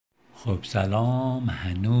خب سلام،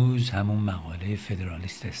 هنوز همون مقاله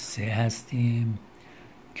فدرالیست 3 هستیم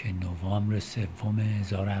که نوامبر 3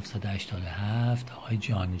 1787 آقای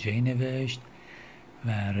جان جی نوشت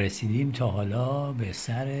و رسیدیم تا حالا به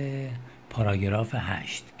سر پاراگراف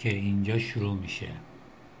 8 که اینجا شروع میشه.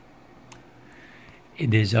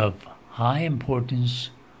 It is of high importance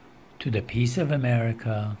to the peace of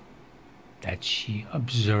America that she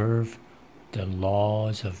observe the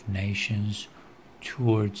laws of nations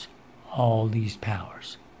towards all these powers.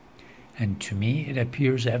 And to me it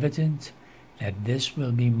appears evident that this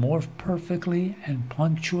will be more perfectly and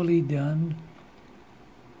punctually done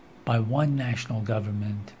by one national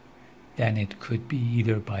government than it could be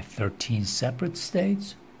either by 13 separate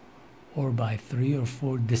states or by 3 or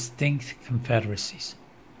 4 distinct confederacies.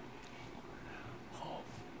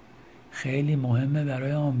 خیلی مهمه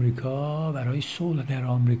برای آمریکا، برای صلح در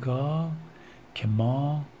آمریکا که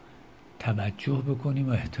ما توجه بکنیم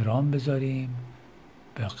و احترام بذاریم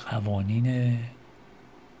به قوانین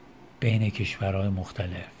بین کشورهای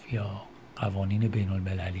مختلف یا قوانین بین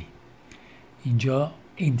المللی. اینجا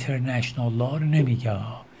international law رو نمیگه،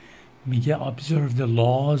 میگه observe the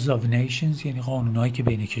laws of nations، یعنی قانونهایی که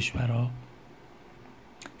بین کشورها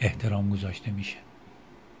احترام گذاشته میشه.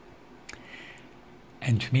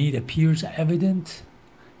 And to me it appears evident،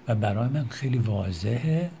 و برای من خیلی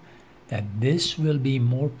واضحه that this will be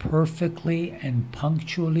more perfectly and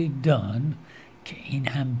punctually done، که این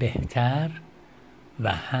هم بهتر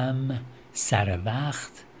و هم سر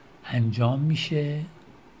وقت انجام میشه،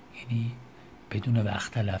 یعنی بدون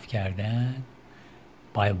وقت تلف کردن،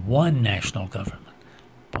 by one national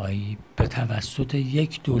government، به توسط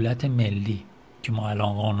یک دولت ملی که ما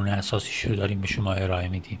الان قانون اساسیش رو داریم به شما ارائه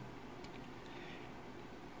میدیم.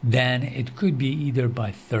 Then it could be either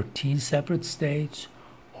by 13 separate states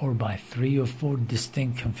or by 3 or 4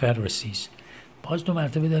 distinct confederacies. باز دو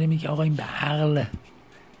مرتبه داریم میگه آقا این به عقل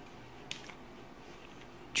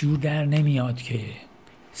جور در نمیاد که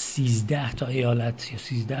 13 تا ایالت یا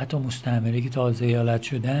 13 تا مستعمره که تازه ایالت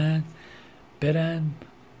شدن برن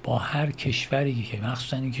با هر کشوری که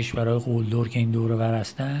مخصوصا این کشورهای قلدر که این دور ور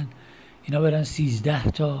هستن، اینا برن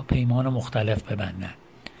 13 تا پیمان مختلف ببندن.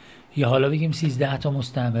 یا حالا بگیم 13 تا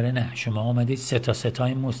مستعمره، نه، شما آمدید 3 تا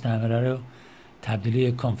این مستعمره رو تبدیل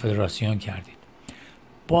یک کنفدراسیون کردید.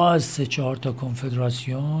 باز 3-4 تا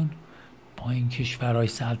کنفدراسیون با این کشورهای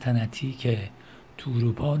سلطنتی که تو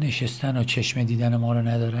اروپا نشستن و چشم دیدن ما رو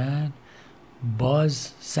ندارن،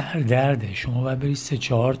 باز سر درده. شما باید برید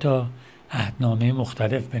 3-4 تا عهدنامه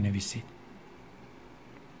مختلف بنویسید.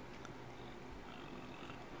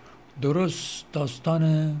 درست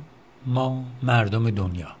داستان ما مردم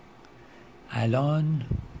دنیا الان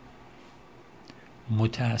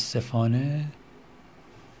متاسفانه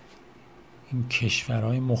این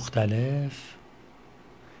کشورهای مختلف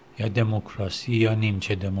یا دموکراسی یا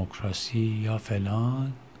نیمچه دموکراسی یا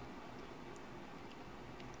فلان،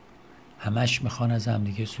 همش میخوان از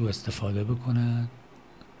همدیگه سوء استفاده بکنن،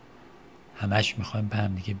 همش میخوایم به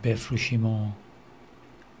همدیگه بفروشیم و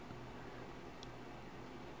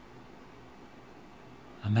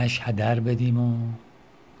همش هدر بدیم و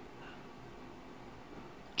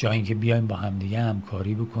جای اینکه بیایم با همدیگه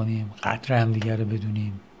همکاری بکنیم، قدر همدیگه رو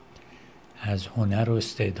بدونیم، از هنر و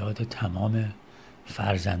استعداد تمام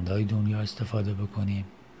فرزندای دنیا استفاده بکنیم،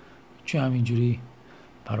 چون همینجوری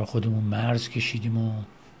برای خودمون مرز کشیدیم و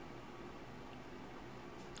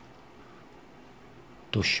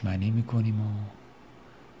دشمنی میکنیم و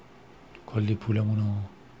کلی پولمون رو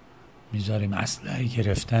میذاریم اسلحه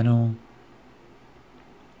گرفتن و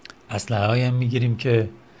اسلحه هایی هم میگیریم که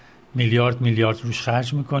میلیارد روش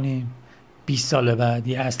خرج میکنیم. 20 سال بعد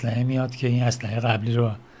یه اسلحه میاد که این اسلحه قبلی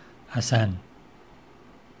رو اصلا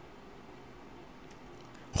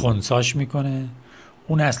خنثاش میکنه.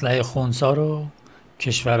 اون اسلحه خنثا رو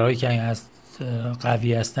کشورهایی که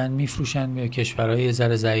قوی هستن میفروشن به کشورهای یه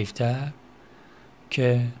ذره ضعیفتر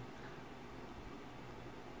که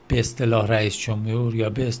به اصطلاح رئیس جمهور یا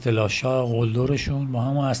به اصطلاح شاه قلدرشون با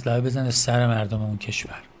همون اسلحه بزنه سر مردم اون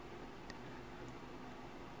کشور،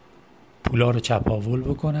 پولا رو چپاول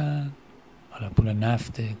بکنن، حالا پول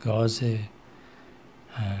نفت، گاز،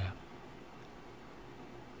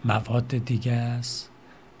 مواد دیگه است،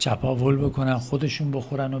 چپاول بکنن، خودشون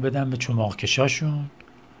بخورن و بدن به چماقکشاشون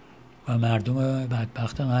و مردم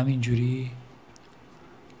بدبخت هم همینجوری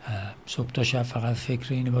صبح تا شب فقط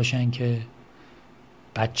فکر اینه باشن که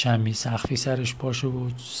بچه‌می سخفی سرش باشه و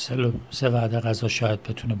 3 وعده غذا شاید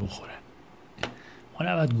بتونه بخوره. ما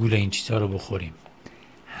نباید گوله این چیزها رو بخوریم،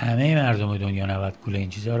 همه مردم دنیا نباید گوله این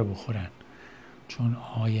چیزها رو بخورن، چون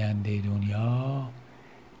آینده دنیا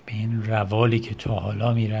به این روالی که تا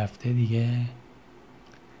حالا میرفته دیگه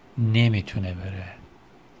نمیتونه بره.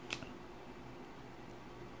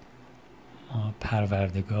 ما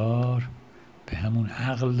پروردگار به همون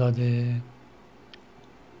عقل داده،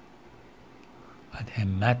 باید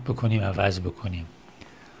همت بکنیم عوض بکنیم.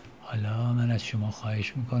 حالا من از شما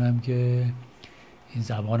خواهش میکنم که این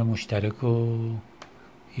زبان مشترک رو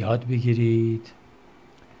یاد بگیرید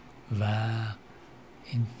و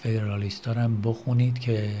این فدرالیست ها رو هم بخونید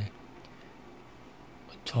که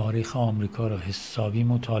تاریخ آمریکا رو حسابی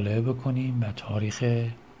مطالعه بکنیم و تاریخ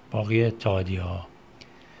باقی اتحادیه ها،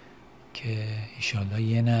 که ایشالله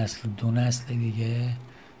یه نسل 2 نسل دیگه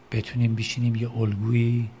بتونیم بشینیم یه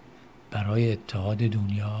الگویی برای اتحاد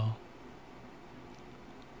دنیا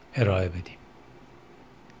ارائه بدیم.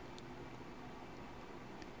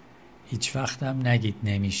 هیچ وقت هم نگید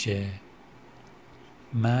نمیشه.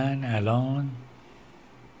 من الان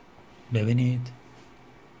ببینید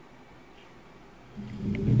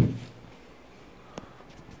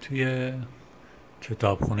توی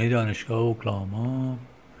کتابخونه دانشگاه اوکلاهاما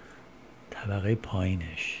طبقه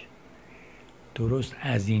پایینش، درست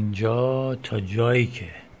از اینجا تا جایی که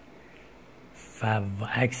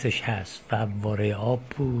عکسش هست فواره آب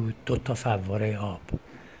بود، 2 تا فواره آب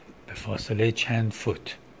به فاصله چند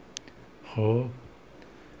فوت، خب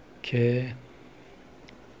که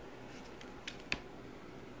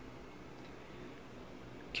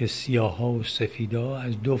سیاها و سفیدا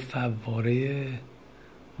از 2 فواره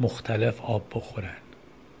مختلف آب بخورن.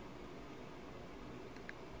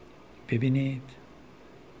 ببینید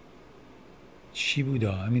چی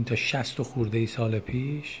بودا، همین تا 60 خورده ای سال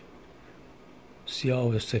پیش سیاه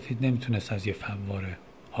و سفید نمیتونست از یه فواره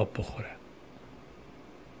آب بخوره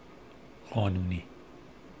قانونی.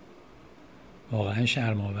 واقعا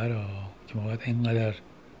شرم‌آوره که ما باید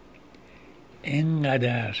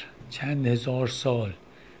اینقدر چند هزار سال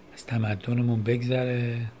از تمدنمون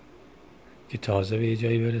بگذره که تازه به یه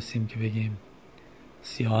جایی برسیم که بگیم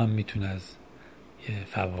سیاه هم میتونه از یه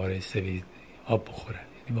فواره سفید آب بخوره.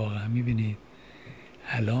 یعنی واقعا میبینید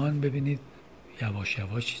الان، ببینید یواش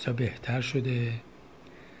یواش چیزا بهتر شده.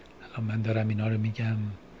 الان من دارم اینا رو میگم،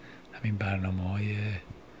 همین برنامه‌های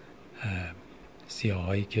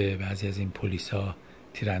سیاهایی که بعضی از این پلیسا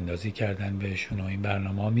تیراندازی کردن بهشون و این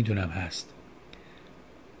برنامه‌ها میدونم هست،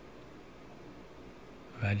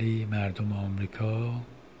 ولی مردم آمریکا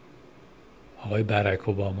آقای برک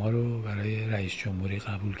اوباما رو برای رئیس جمهوری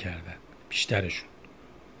قبول کردن، بیشترشون.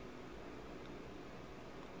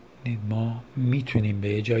 ما میتونیم به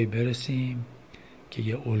یه جایی برسیم که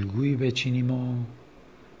یه الگویی بچینیم و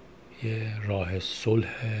یه راه صلح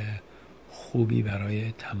خوبی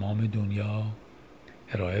برای تمام دنیا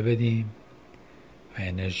ارائه بدیم و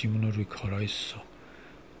انرژیمون رو روی کارهای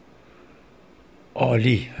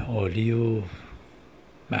عالی و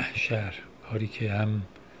محشر، کاری که هم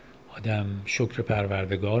آدم شکر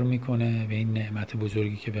پروردگار میکنه به این نعمت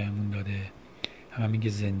بزرگی که بهمون داده، هم میگه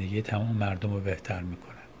زندگی تمام مردم رو بهتر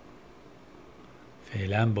میکنه.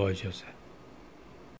 فعلا با اجازه.